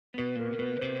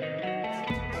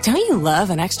Don't you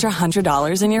love an extra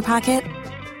 $100 in your pocket?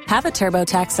 Have a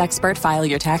TurboTax expert file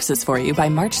your taxes for you by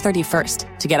March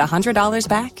 31st to get $100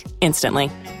 back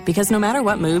instantly. Because no matter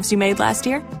what moves you made last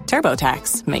year,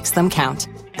 TurboTax makes them count.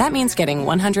 That means getting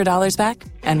 $100 back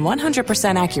and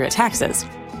 100% accurate taxes,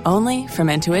 only from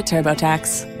Intuit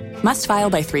TurboTax. Must file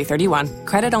by 3/31.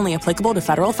 Credit only applicable to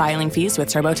federal filing fees with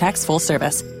TurboTax full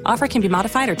service. Offer can be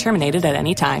modified or terminated at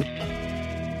any time.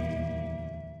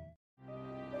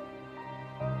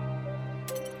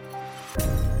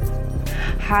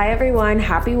 Hi everyone,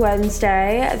 happy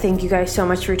Wednesday. Thank you guys so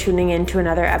much for tuning in to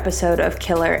another episode of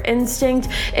Killer Instinct.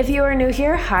 If you are new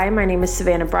here, hi, my name is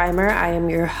Savannah Breimer. I am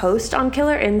your host on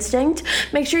Killer Instinct.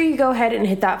 Make sure you go ahead and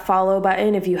hit that follow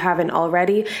button if you haven't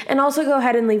already, and also go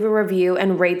ahead and leave a review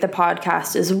and rate the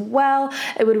podcast as well.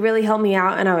 It would really help me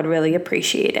out and I would really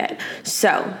appreciate it.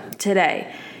 So today,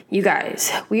 you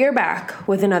guys, we are back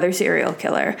with another serial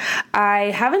killer.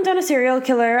 I haven't done a serial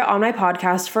killer on my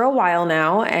podcast for a while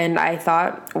now, and I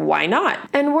thought, why not?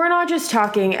 And we're not just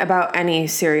talking about any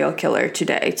serial killer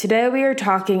today. Today we are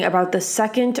talking about the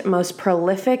second most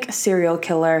prolific serial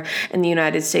killer in the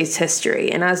United States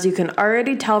history. And as you can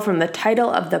already tell from the title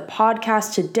of the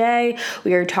podcast today,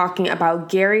 we are talking about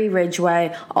Gary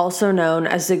Ridgeway, also known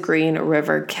as the Green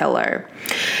River Killer.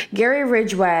 Gary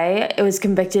Ridgeway was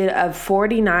convicted of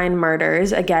 49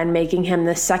 murders, again making him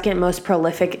the second most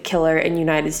prolific killer in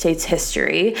United States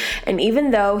history. And even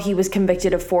though he was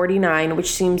convicted of 49,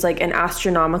 which seems like an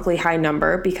astronomically high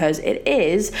number because it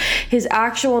is, his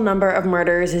actual number of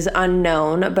murders is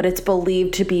unknown, but it's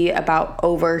believed to be about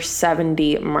over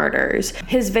 70 murders.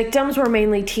 His victims were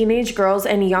mainly teenage girls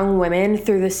and young women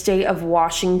through the state of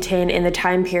Washington in the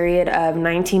time period of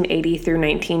 1980 through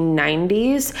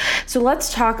 1990s. So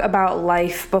let's talk about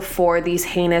life before these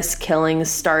heinous killings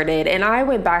started. And I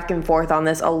went back and forth on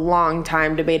this a long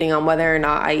time, debating on whether or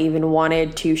not I even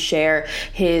wanted to share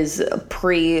his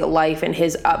pre-life and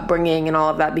his upbringing and all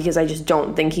of that, because I just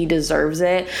don't think he deserves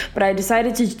it. But I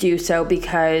decided to do so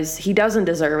because he doesn't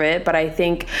deserve it. But I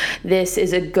think this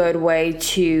is a good way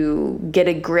to get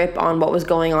a grip on what was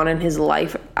going on in his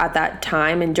life at that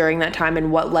time and during that time and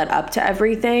what led up to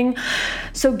everything.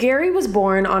 So Gary was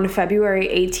born on February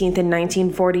 18th in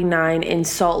 1949 in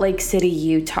Salt Lake City,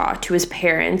 Utah, to his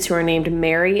parents, who are named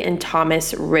Mary and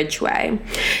Thomas Ridgeway.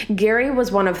 Gary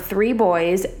was one of three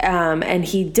boys, and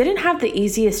he didn't have the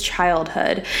easiest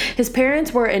childhood. His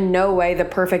parents were in no way the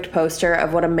perfect poster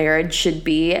of what a marriage should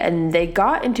be, and they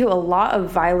got into a lot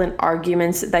of violent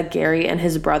arguments that Gary and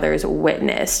his brothers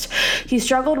witnessed. He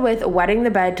struggled with wetting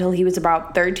the bed till he was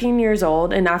about 13 years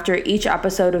old, and after each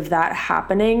episode of that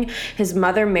happening, his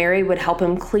mother Mary would help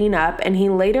him clean up, and he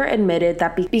later admitted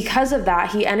that because of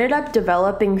that, he ended up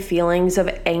developing feelings of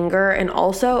anger and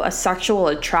also a sexual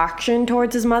attraction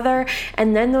towards his mother,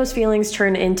 and then those feelings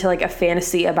turned into like a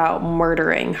fantasy about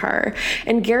murdering her.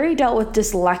 And Gary dealt with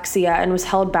dyslexia and was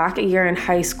held back a year in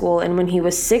high school, and when he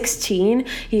was 16,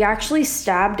 he actually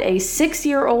stabbed a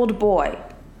 6-year-old boy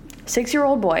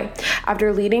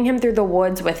after leading him through the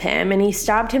woods with him, and he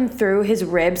stabbed him through his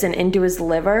ribs and into his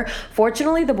liver.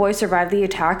 Fortunately, the boy survived the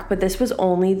attack, but this was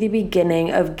only the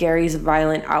beginning of Gary's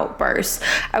violent outbursts.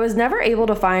 I was never able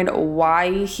to find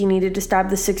why he needed to stab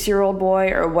the 6-year-old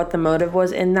boy or what the motive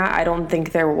was in that. I don't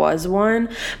think there was one,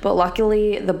 but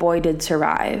luckily the boy did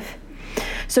survive.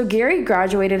 So Gary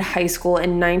graduated high school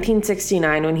in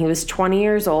 1969 when he was 20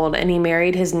 years old, and he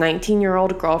married his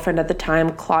 19-year-old girlfriend at the time,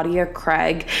 Claudia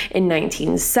Craig, in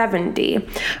 1970.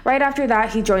 Right after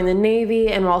that, he joined the Navy,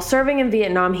 and while serving in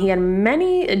Vietnam, he had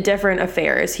many different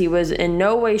affairs. He was in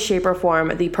no way, shape, or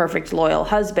form the perfect loyal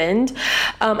husband.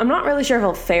 I'm not really sure if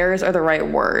affairs are the right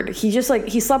word. He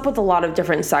slept with a lot of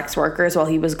different sex workers while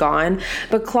he was gone,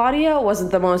 but Claudia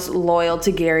wasn't the most loyal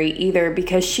to Gary either,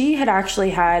 because she had actually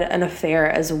had an affair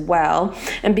as well,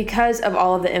 and because of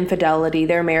all of the infidelity,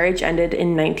 their marriage ended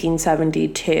in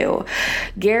 1972.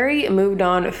 Gary moved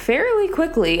on fairly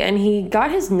quickly, and he got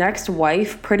his next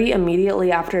wife pretty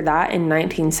immediately after that in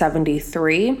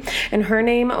 1973, and her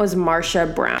name was Marcia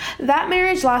Brown. That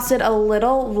marriage lasted a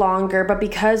little longer, but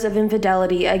because of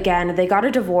infidelity, again, they got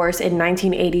a divorce in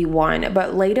 1981,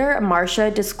 but later Marcia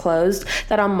disclosed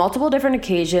that on multiple different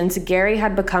occasions, Gary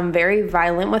had become very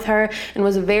violent with her and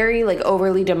was very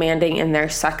overly demanding in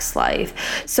their sex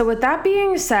life. So with that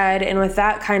being said, and with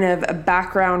that kind of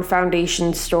background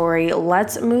foundation story,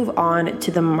 let's move on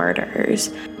to the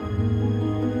murders.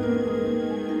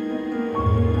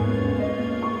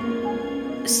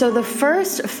 So the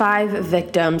first 5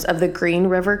 victims of the Green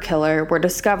River Killer were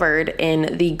discovered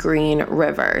in the Green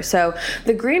River. So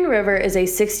the Green River is a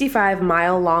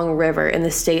 65-mile-long river in the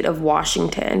state of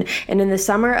Washington. And in the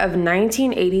summer of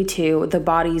 1982, the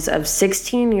bodies of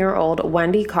 16-year-old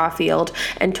Wendy Caulfield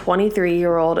and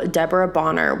 23-year-old Deborah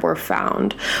Bonner were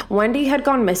found. Wendy had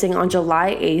gone missing on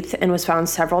July 8th and was found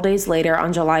several days later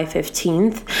on July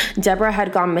 15th. Deborah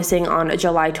had gone missing on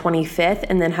July 25th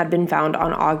and then had been found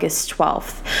on August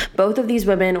 12th. Both of these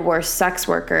women were sex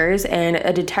workers, and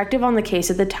a detective on the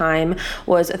case at the time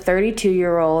was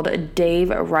 32-year-old Dave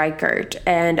Reichert.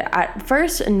 And at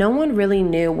first, no one really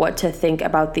knew what to think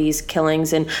about these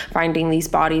killings and finding these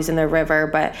bodies in the river,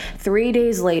 but 3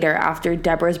 days later, after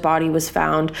Deborah's body was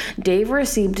found, Dave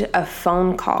received a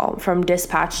phone call from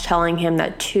dispatch telling him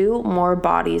that 2 more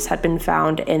bodies had been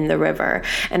found in the river.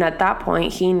 And at that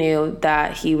point, he knew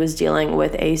that he was dealing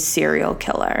with a serial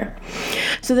killer.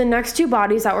 So the next 2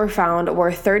 bodies that were found were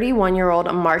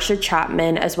 31-year-old Marcia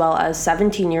Chapman as well as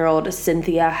 17-year-old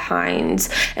Cynthia Hines.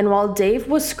 And while Dave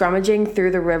was scrummaging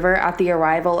through the river at the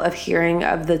arrival of hearing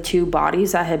of the 2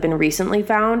 bodies that had been recently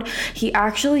found, he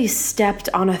actually stepped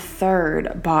on a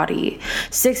 3rd body.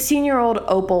 16-year-old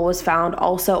Opal was found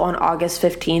also on August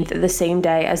 15th, the same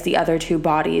day as the other 2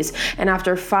 bodies. And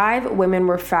after 5 women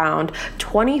were found,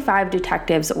 25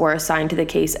 detectives were assigned to the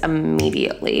case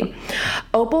immediately.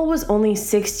 Opal was only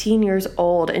 16 years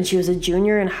old and she was a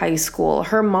junior in high school.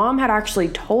 Her mom had actually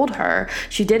told her,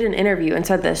 she did an interview and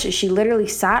said this, she literally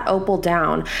sat Opal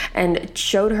down and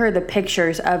showed her the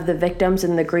pictures of the victims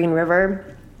in the Green River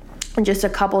just a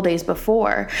couple days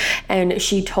before, and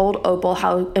she told Opal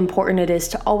how important it is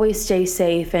to always stay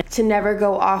safe and to never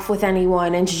go off with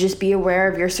anyone and to just be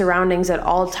aware of your surroundings at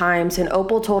all times. And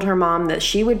Opal told her mom that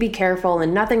she would be careful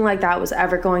and nothing like that was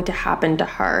ever going to happen to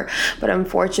her, but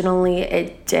unfortunately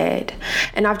it did.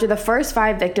 And after the first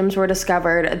 5 victims were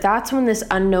discovered, that's when this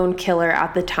unknown killer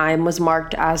at the time was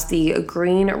marked as the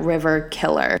Green River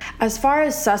Killer. As far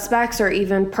as suspects or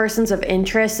even persons of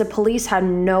interest, the police had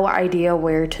no idea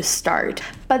where to start.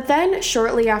 But then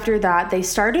shortly after that, they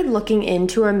started looking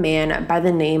into a man by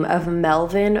the name of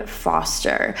Melvin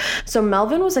Foster. So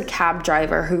Melvin was a cab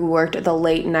driver who worked the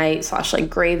late night /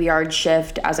 graveyard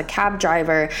shift as a cab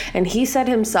driver. And he said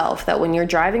himself that when you're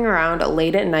driving around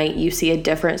late at night, you see a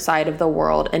different side of the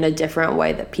world and a different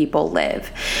way that people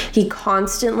live. He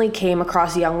constantly came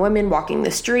across young women walking the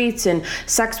streets and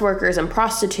sex workers and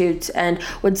prostitutes, and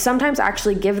would sometimes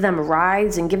actually give them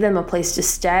rides and give them a place to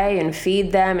stay and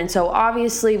feed them. And so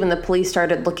obviously when the police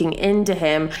started looking into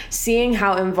him, seeing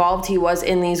how involved he was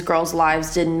in these girls'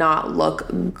 lives did not look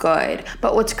good.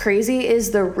 But what's crazy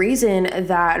is the reason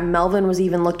that Melvin was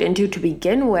even looked into to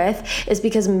begin with is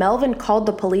because Melvin called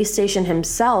the police station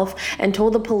himself and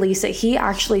told the police that he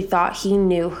actually thought he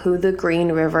knew who the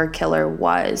Green River Killer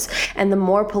was. And the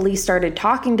more police started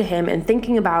talking to him and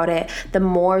thinking about it, the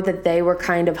more that they were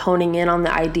kind of honing in on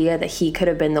the idea that he could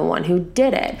have been the one who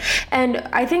did it. And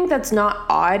I think that's not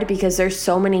odd because there's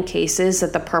so many cases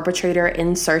that the perpetrator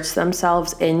inserts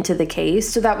themselves into the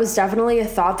case. So that was definitely a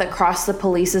thought that crossed the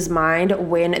police's mind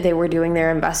when they were doing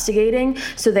their investigating.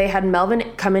 So they had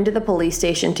Melvin come into the police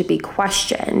station to be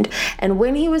questioned. And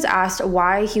when he was asked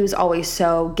why he was always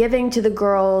so giving to the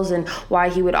girls and why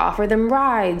he would offer them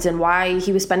rides and why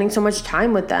he was spending so much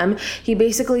time with them, he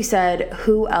basically said,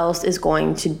 who else is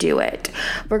going to do it?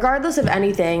 Regardless of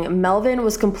anything, Melvin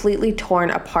was completely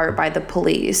torn apart by the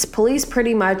police. Police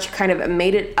pretty much kind of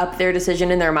made it up their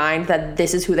decision in their mind that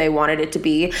this is who they wanted it to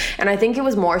be. And I think it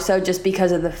was more so just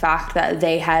because of the fact that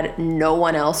they had no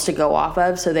one else to go off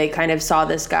of. So they kind of saw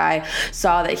this guy,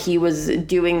 saw that he was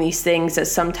doing these things that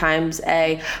sometimes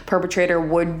a perpetrator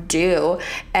would do,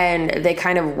 and they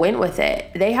kind of went with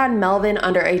it. They had Melvin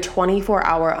under a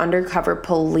 24-hour undercover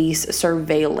police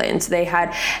surveillance. They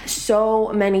had so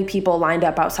many people lined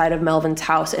up outside of Melvin's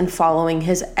house and following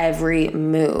his every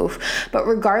move. But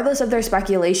regardless of their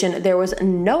speculation, there was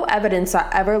no evidence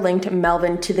that ever linked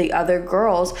Melvin to the other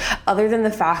girls other than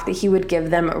the fact that he would give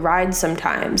them rides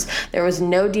sometimes. There was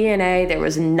no DNA, there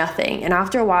was nothing. And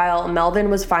after a while, Melvin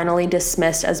was finally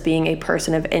dismissed as being a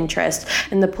person of interest,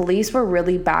 and the police were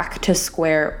really back to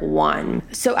square one.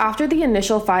 So after the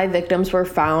initial 5 victims were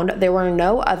found, there were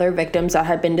no other victims that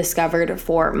had been discovered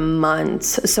for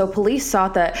months. So police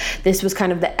thought that this was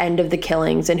kind of the end of the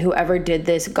killings, and whoever did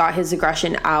this got his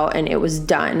aggression out and it was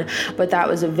done. But that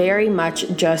was very much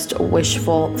just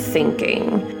wishful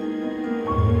thinking.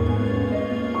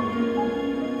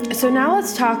 So now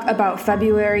let's talk about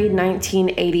February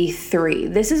 1983.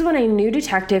 This is when a new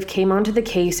detective came onto the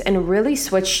case and really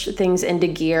switched things into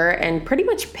gear and pretty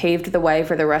much paved the way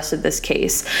for the rest of this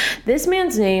case. This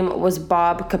man's name was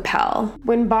Bob Capel.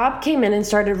 When Bob came in and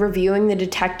started reviewing the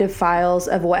detective files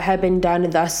of what had been done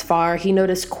thus far, he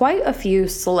noticed quite a few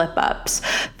slip-ups.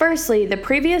 Firstly, the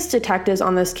previous detectives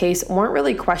on this case weren't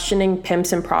really questioning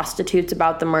pimps and prostitutes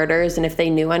about the murders and if they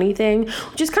knew anything,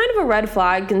 which is kind of a red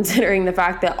flag considering the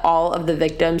fact that all of the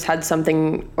victims had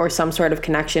something or some sort of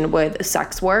connection with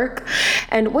sex work.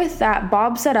 And with that,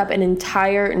 Bob set up an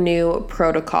entire new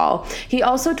protocol. He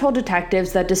also told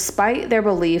detectives that despite their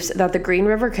beliefs that the Green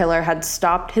River Killer had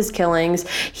stopped his killings,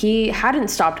 he hadn't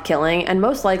stopped killing and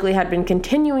most likely had been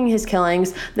continuing his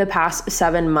killings the past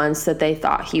 7 months that they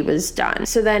thought he was done.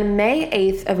 So then May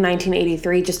 8th of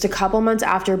 1983, just a couple months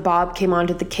after Bob came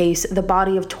onto the case, the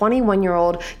body of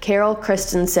 21-year-old Carol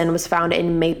Christensen was found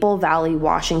in Maple Valley,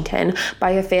 Washington,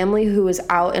 by a family who was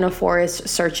out in a forest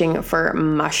searching for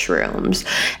mushrooms.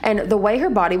 And the way her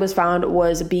body was found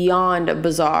was beyond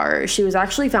bizarre. She was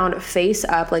actually found face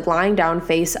up, like lying down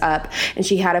face up, and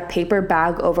she had a paper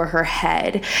bag over her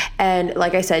head. And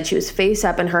like I said, she was face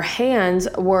up and her hands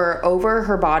were over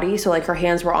her body, so like her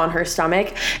hands were on her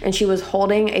stomach, and she was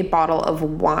holding a bottle of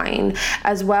wine,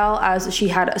 as well as she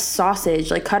had a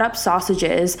sausage, like cut up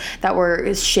sausages that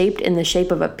were shaped in the shape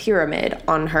of a pyramid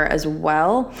on her as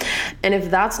well. And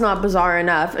if that's not bizarre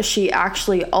enough, she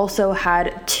actually also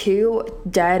had 2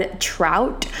 dead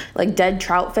trout, like dead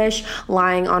trout fish,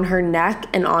 lying on her neck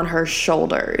and on her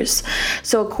shoulders.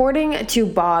 So according to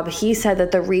Bob, he said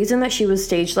that the reason that she was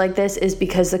staged like this is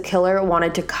because the killer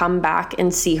wanted to come back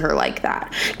and see her like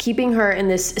that. Keeping her in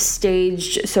this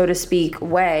staged, so to speak,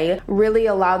 way really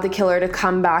allowed the killer to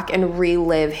come back and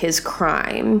relive his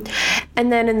crime.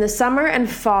 And then in the summer and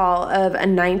fall of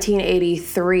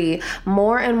 1983,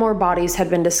 more and more bodies had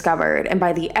been discovered, and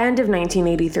by the end of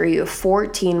 1983,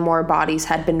 14 more bodies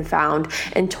had been found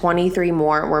and 23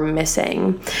 more were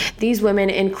missing. These women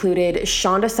included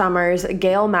Shonda Summers,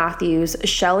 Gail Matthews,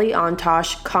 Shelley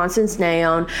Ontosh, Constance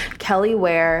Nayon, Kelly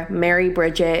Ware, Mary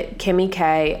Bridget, Kimmy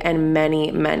Kay, and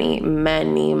many, many,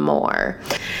 many more.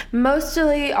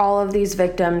 Mostly all of these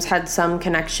victims had some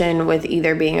connection with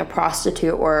either being a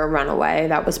prostitute or a runaway.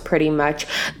 That was pretty much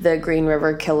the Green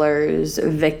River Killer's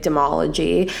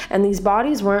victimology. And these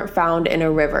bodies weren't found in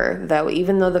a river, though.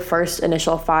 Even though the first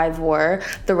initial 5 were,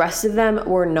 the rest of them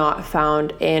were not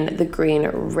found in the Green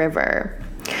River.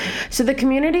 So the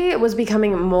community was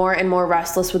becoming more and more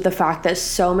restless with the fact that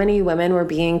so many women were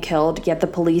being killed, yet the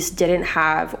police didn't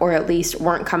have, or at least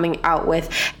weren't coming out with,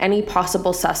 any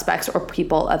possible suspects or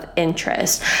people of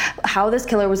interest. How this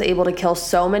killer was able to kill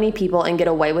so many people and get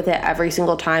away with it every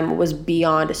single time was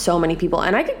beyond so many people.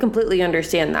 And I could completely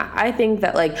understand that. I think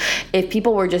that like if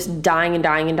people were just dying and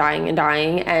dying and dying and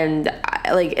dying, and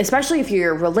like especially if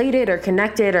you're related or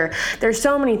connected, or there's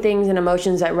so many things and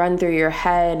emotions that run through your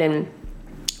head, and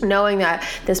knowing that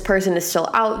this person is still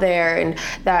out there and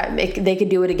that they could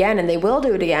do it again and they will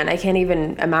do it again. I can't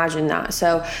even imagine that.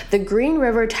 So the Green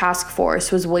River Task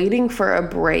Force was waiting for a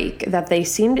break that they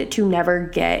seemed to never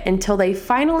get until they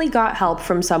finally got help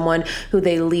from someone who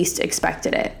they least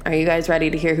expected it. Are you guys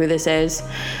ready to hear who this is?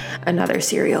 Another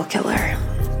serial killer.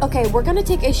 Okay, we're going to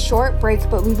take a short break,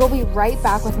 but we will be right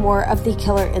back with more of the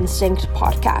Killer Instinct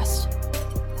podcast.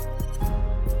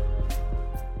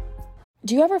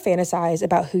 Do you ever fantasize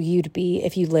about who you'd be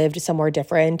if you lived somewhere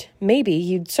different? Maybe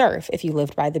you'd surf if you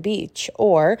lived by the beach,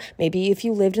 or maybe if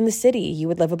you lived in the city, you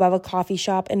would live above a coffee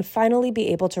shop and finally be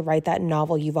able to write that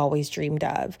novel you've always dreamed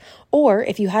of. Or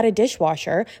if you had a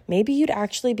dishwasher, maybe you'd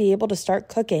actually be able to start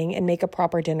cooking and make a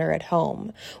proper dinner at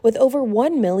home. With over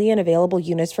 1 million available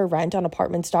units for rent on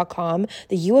Apartments.com,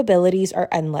 the you abilities are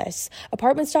endless.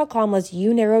 Apartments.com lets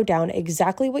you narrow down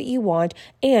exactly what you want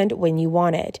and when you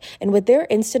want it. And with their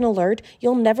instant alert,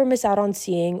 you'll never miss out on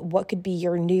seeing what could be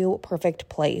your new perfect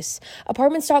place.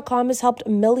 Apartments.com has helped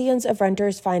millions of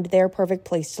renters find their perfect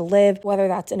place to live, whether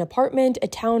that's an apartment, a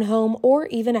townhome, or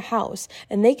even a house.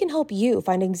 And they can help you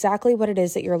find exactly what it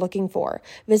is that you're looking for.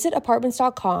 Visit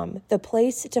Apartments.com, the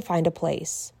place to find a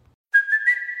place.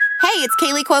 Hey, it's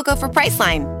Kaylee Cuoco for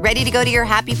Priceline. Ready to go to your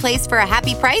happy place for a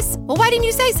happy price? Well, why didn't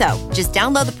you say so? Just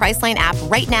download the Priceline app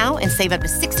right now and save up to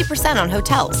 60% on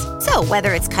hotels. So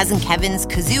whether it's Cousin Kevin's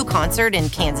Kazoo Concert in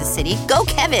Kansas City, go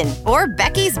Kevin, or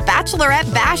Becky's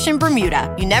Bachelorette Bash in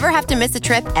Bermuda, you never have to miss a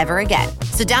trip ever again.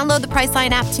 So download the Priceline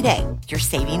app today. Your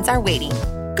savings are waiting.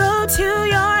 Go to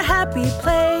your happy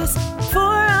place for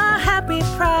a happy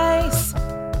price.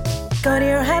 Go to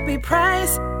your happy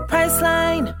price,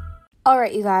 Priceline. All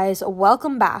right, you guys,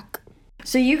 welcome back.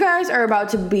 So you guys are about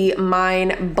to be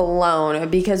mind blown,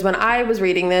 because when I was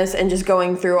reading this and just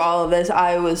going through all of this,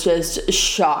 I was just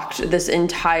shocked this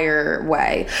entire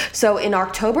way. So in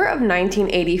October of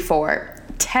 1984,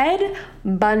 Ted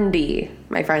Bundy,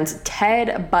 my friends,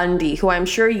 Ted Bundy, who I'm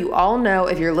sure you all know.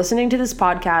 If you're listening to this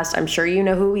podcast, I'm sure you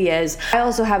know who he is. I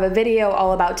also have a video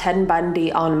all about Ted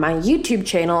Bundy on my YouTube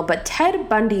channel, but Ted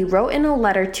Bundy wrote in a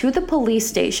letter to the police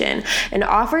station and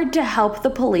offered to help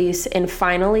the police in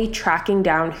finally tracking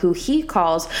down who he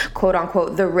calls, quote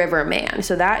unquote, the River Man.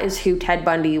 So that is who Ted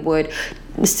Bundy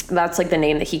that's like the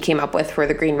name that he came up with for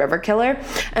the Green River Killer.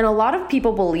 And a lot of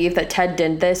people believe that Ted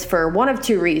did this for one of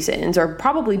two reasons, or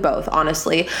probably both,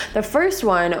 honestly. The first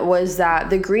one was that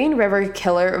the Green River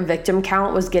Killer victim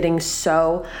count was getting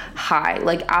so high,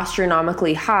 like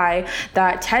astronomically high,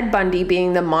 that Ted Bundy,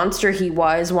 being the monster he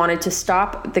was, wanted to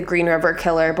stop the Green River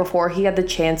Killer before he had the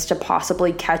chance to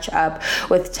possibly catch up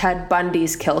with Ted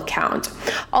Bundy's kill count.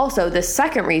 Also, the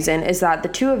second reason is that the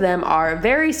two of them are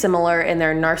very similar in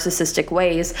their narcissistic ways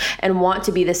and want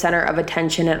to be the center of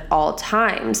attention at all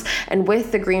times. And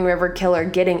with the Green River Killer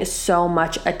getting so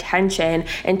much attention,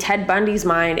 in Ted Bundy's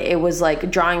mind, it was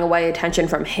like drawing away attention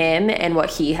from him and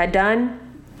what he had done.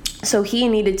 So he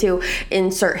needed to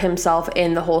insert himself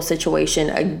in the whole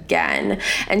situation again.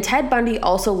 And Ted Bundy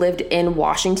also lived in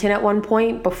Washington at one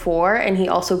point before, and he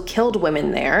also killed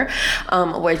women there,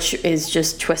 which is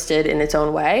just twisted in its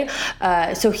own way.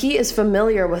 So he is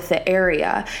familiar with the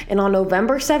area. And on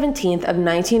November 17th of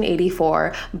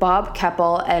 1984, Bob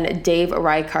Keppel and Dave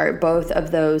Reichart, both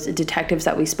of those detectives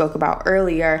that we spoke about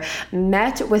earlier,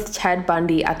 met with Ted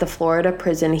Bundy at the Florida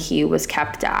prison he was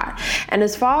kept at. And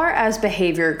as far as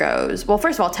behavior goes, well,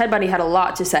 first of all, Ted Bundy had a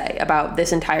lot to say about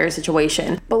this entire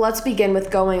situation, but let's begin with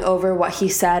going over what he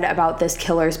said about this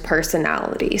killer's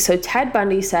personality. So Ted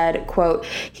Bundy said, quote,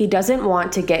 "He doesn't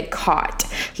want to get caught.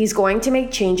 He's going to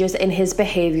make changes in his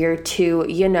behavior to,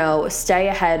 stay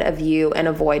ahead of you and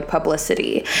avoid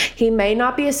publicity. He may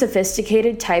not be a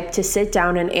sophisticated type to sit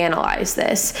down and analyze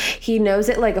this. He knows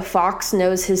it like a fox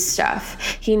knows his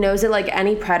stuff. He knows it like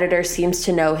any predator seems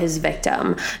to know his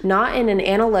victim, not in an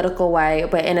analytical way,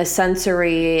 but in a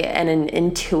sensory and an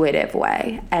intuitive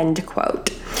way," end quote.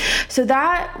 So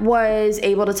that was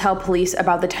able to tell police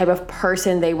about the type of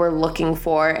person they were looking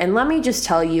for. And let me just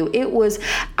tell you, it was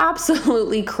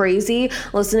absolutely crazy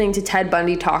listening to Ted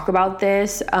Bundy talk about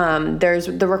this.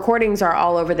 The recordings are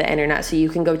all over the internet, so you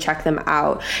can go check them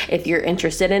out if you're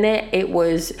interested in it. It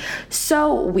was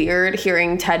so weird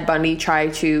hearing Ted Bundy try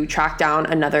to track down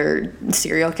another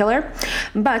serial killer.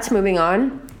 But moving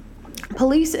on.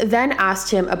 Police then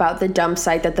asked him about the dump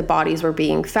site that the bodies were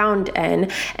being found in,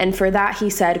 and for that he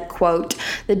said, quote,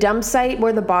 "The dump site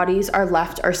where the bodies are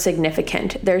left are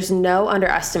significant. There's no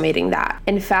underestimating that.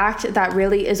 In fact, that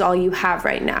really is all you have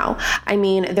right now. I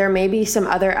mean, there may be some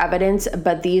other evidence,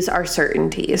 but these are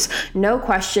certainties. No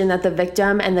question that the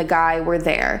victim and the guy were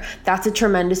there. That's a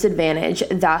tremendous advantage.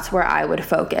 That's where I would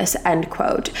focus," end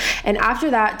quote. And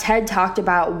after that, Ted talked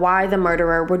about why the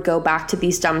murderer would go back to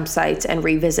these dump sites and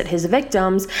revisit his victims,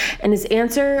 and his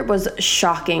answer was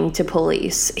shocking to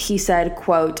police. He said,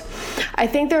 quote, "I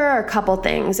think there are a couple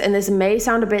things, and this may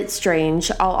sound a bit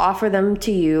strange. I'll offer them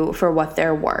to you for what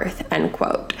they're worth," end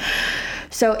quote.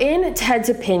 So in Ted's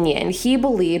opinion, he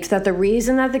believed that the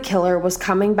reason that the killer was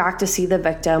coming back to see the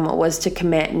victim was to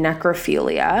commit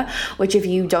necrophilia, which, if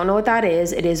you don't know what that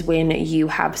is, it is when you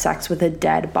have sex with a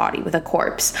dead body, with a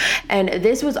corpse. And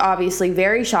this was obviously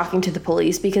very shocking to the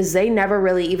police because they never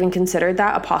really even considered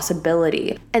that a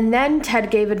possibility. And then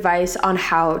Ted gave advice on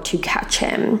how to catch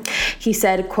him. He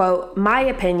said, quote, "My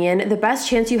opinion, the best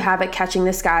chance you have at catching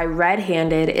this guy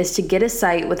red-handed is to get a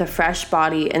site with a fresh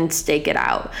body and stake it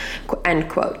out," end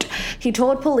quote. He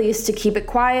told police to keep it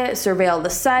quiet, surveil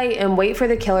the site, and wait for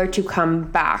the killer to come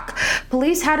back.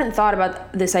 Police hadn't thought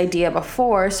about this idea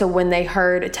before, so when they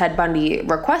heard Ted Bundy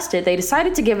request it, they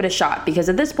decided to give it a shot, because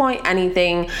at this point,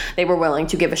 anything they were willing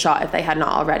to give a shot if they had not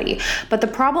already. But the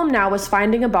problem now was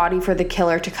finding a body for the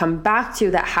killer to come back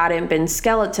to that hadn't been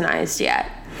skeletonized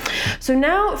yet. So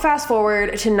now fast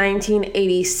forward to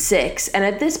 1986, and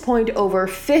at this point over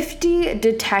 50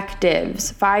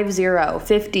 detectives,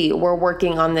 50 were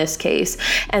working on this case,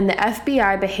 and the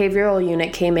FBI behavioral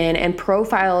unit came in and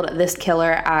profiled this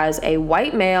killer as a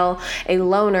white male, a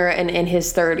loner, and in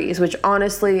his 30s, which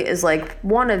honestly is like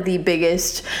one of the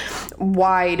biggest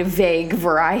wide, vague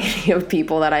variety of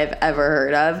people that I've ever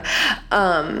heard of.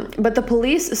 But the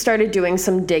police started doing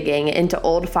some digging into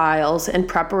old files in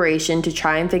preparation to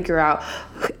try and figure figure out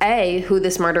A, who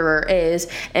this murderer is,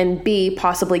 and B,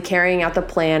 possibly carrying out the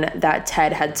plan that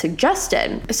Ted had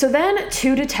suggested. So then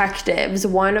 2 detectives,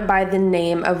 one by the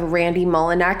name of Randy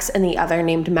Mullinex and the other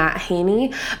named Matt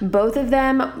Haney, both of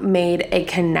them made a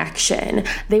connection.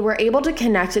 They were able to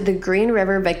connect the Green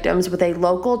River victims with a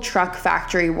local truck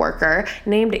factory worker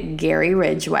named Gary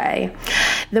Ridgeway.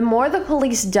 The more the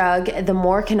police dug, the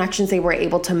more connections they were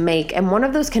able to make, and one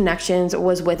of those connections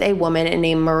was with a woman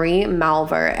named Marie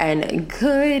Malver, and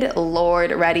good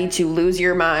Lord, ready to lose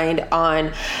your mind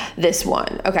on this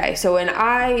one. Okay, so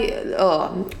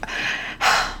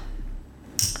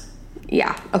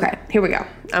okay, here we go.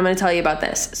 I'm going to tell you about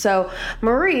this. So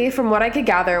Marie, from what I could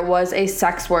gather, was a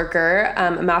sex worker,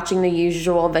 matching the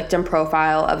usual victim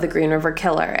profile of the Green River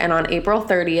Killer. And on April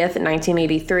 30th,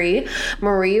 1983,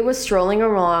 Marie was strolling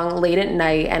along late at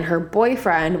night, and her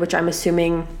boyfriend, which I'm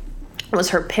assuming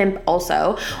was her pimp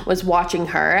also, was watching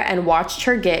her and watched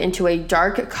her get into a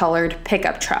dark colored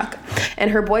pickup truck.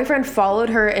 And her boyfriend followed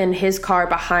her in his car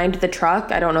behind the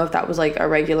truck. I don't know if that was like a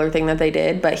regular thing that they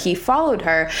did, but he followed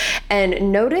her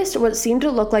and noticed what seemed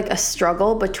to look like a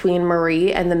struggle between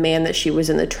Marie and the man that she was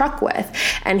in the truck with.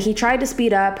 And he tried to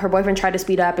speed up, her boyfriend tried to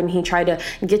speed up, and he tried to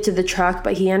get to the truck,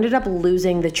 but he ended up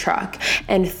losing the truck.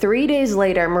 And 3 days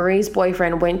later, Marie's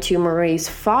boyfriend went to Marie's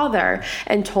father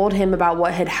and told him about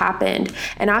what had happened.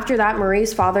 And after that,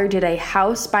 Marie's father did a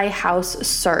house-by-house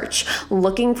search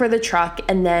looking for the truck,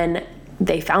 and then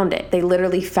they found it. They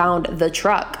literally found the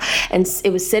truck, and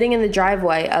it was sitting in the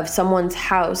driveway of someone's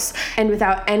house. And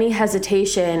without any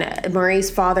hesitation,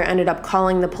 Marie's father ended up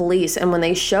calling the police. And when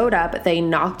they showed up, they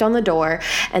knocked on the door,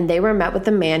 and they were met with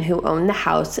the man who owned the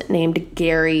house named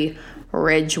Gary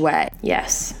Ridgeway.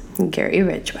 Yes, Gary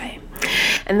Ridgeway.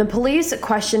 And the police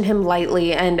questioned him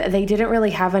lightly, and they didn't really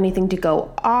have anything to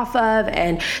go off of,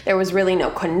 and there was really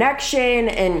no connection,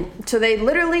 and so they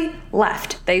literally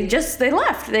left. They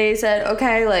left. They said,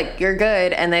 okay, like, you're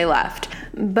good, and they left.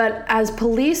 But as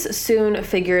police soon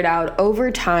figured out,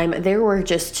 over time, there were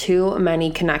just too many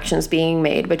connections being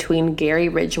made between Gary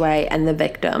Ridgeway and the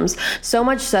victims. So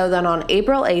much so that on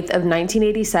April 8th of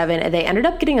 1987, they ended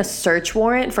up getting a search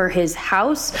warrant for his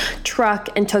house, truck,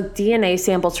 and took DNA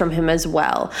samples from him as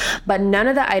well. But none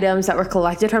of the items that were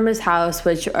collected from his house,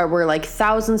 which were like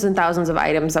thousands and thousands of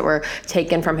items that were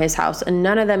taken from his house, and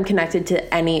none of them connected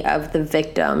to any of the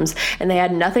victims. And they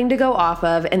had nothing to go off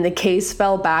of, and the case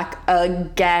fell back again.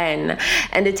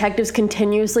 And detectives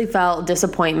continuously felt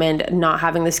disappointment not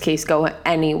having this case go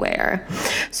anywhere.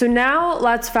 So now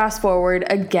let's fast forward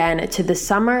again to the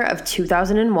summer of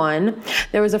 2001.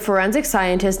 There was a forensic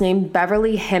scientist named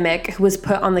Beverly Himmick who was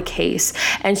put on the case,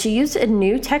 and she used a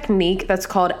new technique that's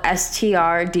called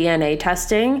STR DNA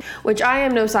testing, which I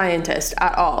am no scientist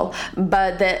at all,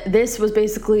 but this was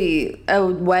basically a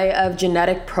way of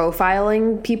genetic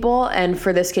profiling people, and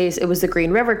for this case, it was the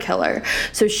Green River Killer.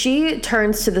 So she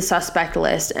turns to the suspect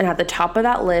list, and at the top of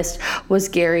that list was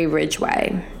Gary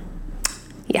Ridgeway.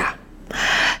 Yeah.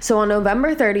 So on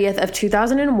November 30th of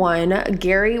 2001,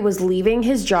 Gary was leaving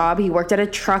his job. He worked at a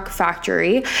truck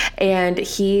factory, and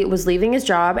he was leaving his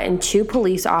job, and 2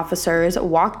 police officers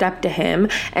walked up to him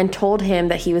and told him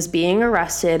that he was being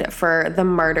arrested for the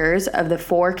murders of the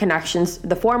 4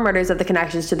 murders of the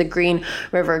connections to the Green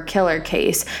River Killer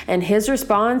case. And his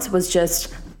response was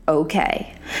just,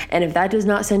 okay. And if that does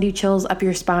not send you chills up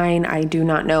your spine, I do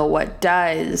not know what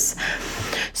does.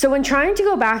 So when trying to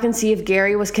go back and see if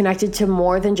Gary was connected to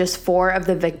more than just 4 of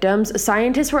the victims,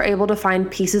 scientists were able to find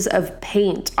pieces of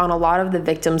paint on a lot of the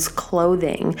victims'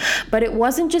 clothing. But it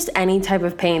wasn't just any type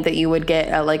of paint that you would get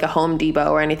at like a Home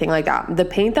Depot or anything like that. The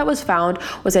paint that was found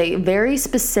was a very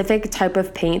specific type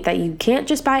of paint that you can't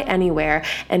just buy anywhere.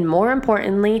 And more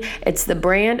importantly, it's the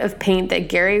brand of paint that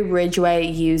Gary Ridgeway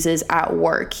uses at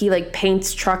work. He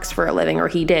paints trucks for a living, or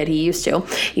he used to.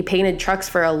 He painted trucks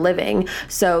for a living.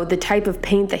 So the type of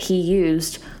paint that he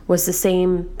used was the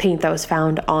same paint that was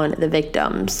found on the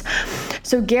victims.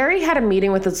 So Gary had a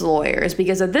meeting with his lawyers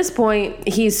because at this point,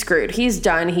 he's screwed. He's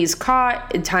done. He's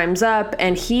caught. Time's up,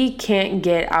 and he can't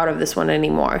get out of this one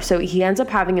anymore. So he ends up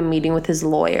having a meeting with his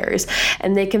lawyers,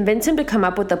 and they convince him to come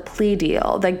up with a plea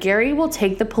deal that Gary will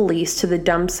take the police to the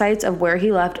dump sites of where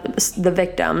he left the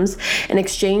victims in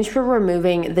exchange for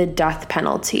removing the death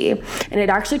penalty. And it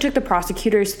actually took the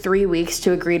prosecutors 3 weeks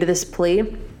to agree to this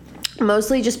plea.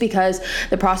 Mostly just because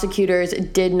the prosecutors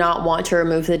did not want to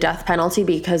remove the death penalty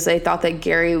because they thought that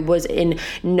Gary was in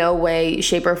no way,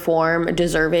 shape, or form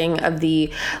deserving of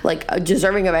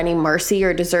any mercy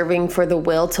or deserving for the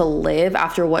will to live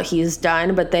after what he's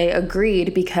done. But they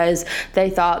agreed because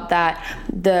they thought that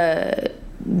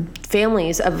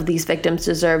families of these victims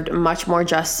deserved much more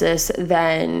justice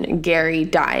than Gary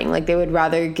dying. Like, they would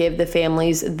rather give the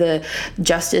families the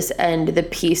justice and the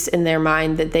peace in their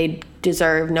mind that they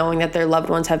deserve, knowing that their loved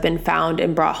ones have been found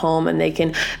and brought home and they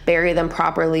can bury them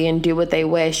properly and do what they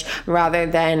wish, rather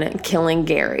than killing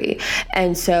Gary.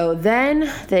 And so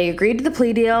then they agreed to the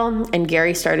plea deal and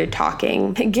Gary started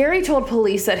talking. Gary told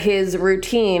police that his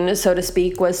routine, so to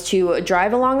speak, was to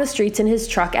drive along the streets in his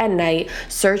truck at night,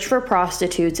 search for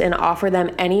prostitutes, and offer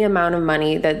them any amount of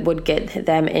money that would get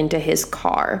them into his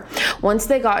car. Once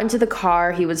they got into the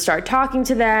car, he would start talking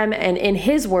to them and, in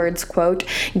his words, quote,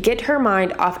 get her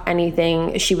mind off anything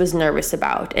she was nervous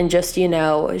about, and just,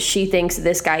 she thinks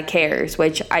this guy cares,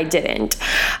 which I didn't.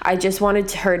 I just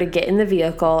wanted her to get in the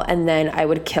vehicle and then I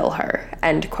would kill her,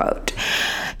 end quote.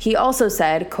 He also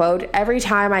said, quote, every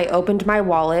time I opened my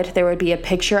wallet, there would be a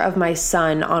picture of my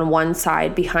son on one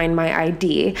side behind my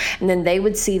ID, and then they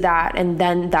would see that, and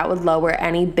then that would lower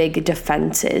any big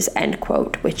defenses, end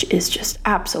quote, which is just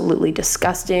absolutely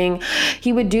disgusting.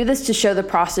 He would do this to show the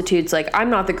prostitutes, like,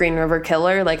 I'm not the Green River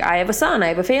Killer. Like, I have a son, I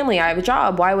have a family, I have a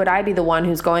job. Why would I be the one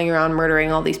who's going around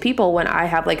murdering all these people when I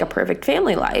have, like, a perfect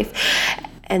family life?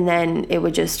 And then it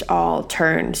would just all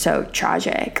turn so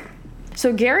tragic.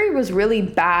 So Gary was really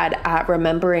bad at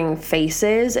remembering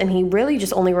faces, and he really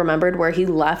just only remembered where he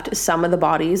left some of the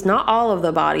bodies, not all of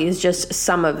the bodies, just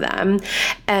some of them.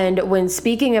 And when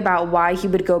speaking about why he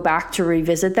would go back to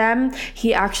revisit them,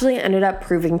 he actually ended up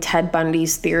proving Ted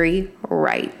Bundy's theory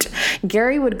right.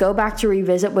 Gary would go back to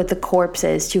revisit with the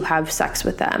corpses to have sex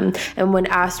with them. And when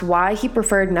asked why he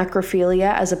preferred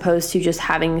necrophilia as opposed to just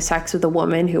having sex with a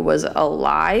woman who was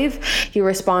alive, he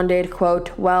responded,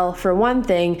 quote, well, for one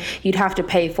thing, you'd have to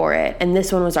pay for it, and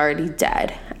this one was already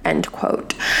dead, end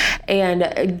quote.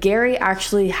 And Gary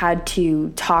actually had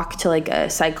to talk to like a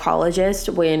psychologist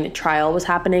when trial was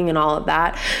happening and all of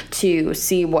that to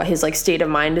see what his like state of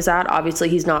mind is at. Obviously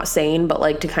he's not sane, but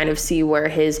like to kind of see where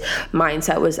his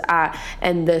mindset was at.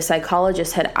 And the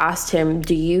psychologist had asked him,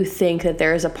 do you think that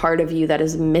there is a part of you that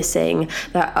is missing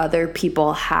that other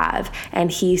people have? And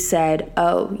he said,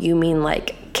 oh, you mean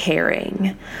like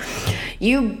caring?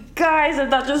 You guys,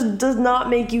 if that just does not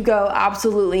make you go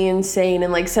absolutely insane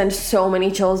and like send so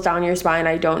many chills down your spine,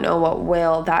 I don't know what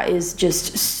will. That is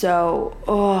just so,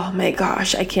 oh my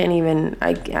gosh, I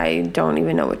don't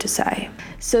even know what to say.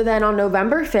 So then on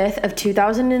November 5th of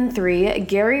 2003,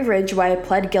 Gary Ridgeway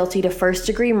pled guilty to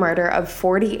first-degree murder of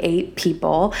 48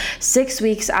 people. 6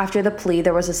 weeks after the plea,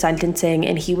 there was a sentencing,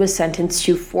 and he was sentenced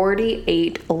to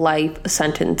 48 life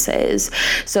sentences.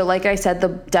 So like I said, the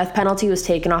death penalty was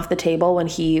taken off the table when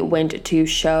he went to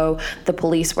show the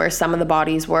police where some of the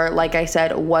bodies were. Like I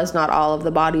said, was not all of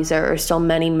the bodies. There are still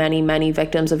many, many, many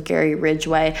victims of Gary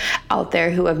Ridgeway out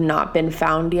there who have not been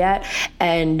found yet,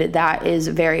 and that is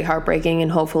very heartbreaking,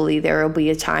 and hopefully there will be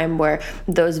a time where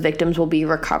those victims will be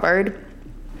recovered.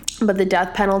 But the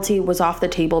death penalty was off the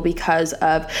table because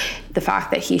of the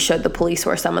fact that he showed the police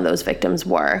where some of those victims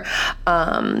were.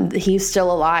 He's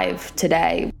still alive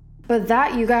today. But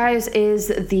that, you guys, is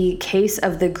the case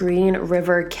of the Green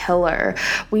River Killer.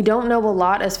 We don't know a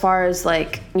lot as far as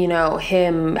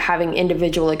him having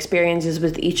individual experiences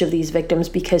with each of these victims,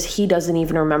 because he doesn't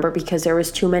even remember, because there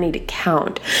was too many to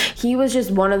count. He was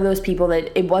just one of those people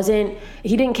that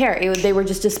he didn't care. They were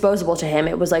just disposable to him.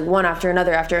 It was like one after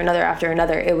another, after another, after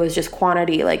another. It was just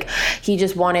quantity. Like, he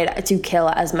just wanted to kill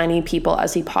as many people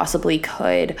as he possibly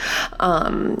could.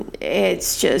 I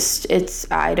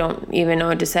don't even know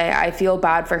what to say. I feel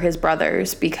bad for his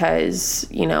brothers, because,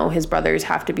 his brothers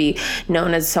have to be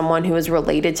known as someone who is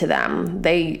related to them.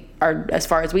 They are, as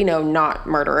far as we know, not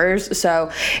murderers.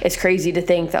 So it's crazy to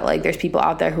think that there's people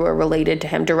out there who are related to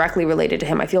him, directly related to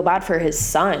him. I feel bad for his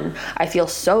son. I feel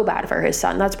so bad for his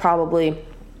son. That's probably,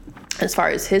 as far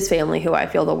as his family, who I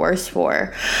feel the worst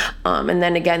for. And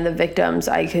then again, the victims,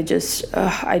 I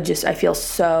feel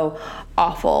so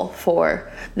awful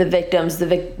for the victims,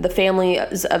 the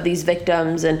families of these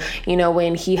victims. And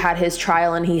when he had his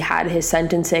trial and he had his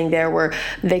sentencing, there were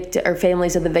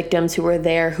families of the victims who were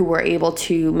there, who were able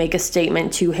to make a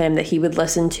statement to him that he would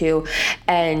listen to.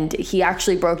 And he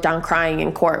actually broke down crying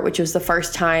in court, which was the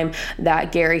first time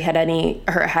that Gary had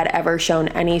ever shown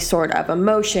any sort of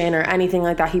emotion or anything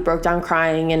like that. He broke down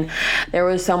crying, and there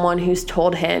was someone who's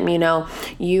told him,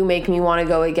 you make me want to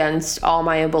go against all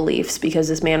my beliefs, because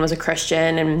this man was a Christian.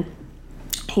 And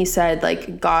he said,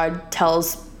 God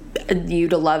tells you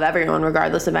to love everyone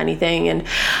regardless of anything and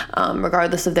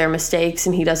regardless of their mistakes,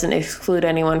 and he doesn't exclude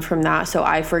anyone from that, so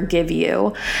I forgive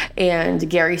you. And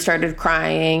Gary started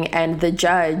crying, and the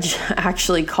judge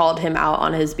actually called him out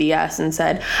on his BS and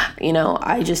said,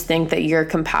 I just think that your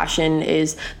compassion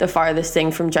is the farthest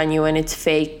thing from genuine. It's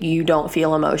fake. You don't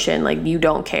feel emotion. Like, you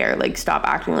don't care. Like, stop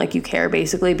acting like you care,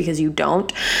 basically, because you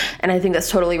don't. And I think that's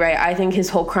totally right. I think his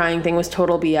whole crying thing was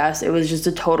total BS. It was just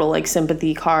a total like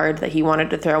sympathy card that he wanted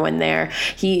to throw in there.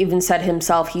 He even said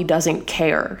himself he doesn't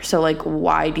care. So like,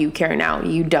 why do you care now?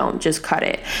 You don't. Just cut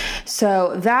it.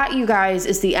 So that, you guys,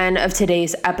 is the end of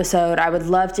today's episode. I would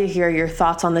love to hear your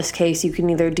thoughts on this case. You can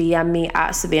either DM me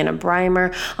at Savannah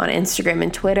Breimer on Instagram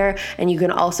and Twitter, and you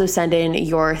can also send in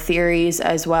your theories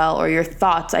as well, or your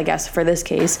thoughts, I guess, for this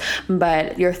case,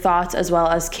 but your thoughts as well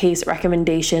as case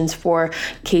recommendations for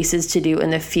cases to do in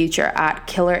the future at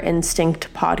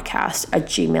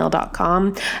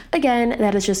killerinstinctpodcast@gmail.com. Again,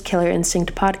 that is just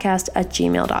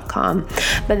killerinstinctpodcast@gmail.com.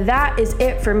 But that is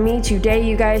it for me today,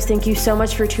 you guys. Thank you so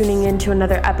much for tuning in to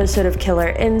another episode of Killer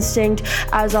Instinct.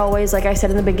 As always, like I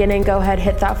said in the beginning, go ahead,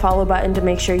 hit that follow button to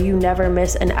make sure you never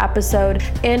miss an episode.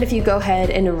 And if you go ahead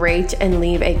and rate and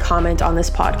leave a comment on this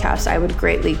podcast, I would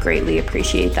greatly, greatly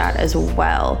appreciate that as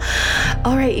well.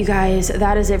 All right, you guys,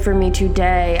 that is it for me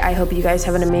today. I hope you guys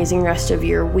have an amazing rest of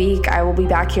your week. I will be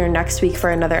back here next week for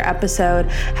another episode.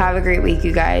 Have a great week,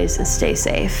 you guys, and stay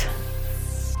safe.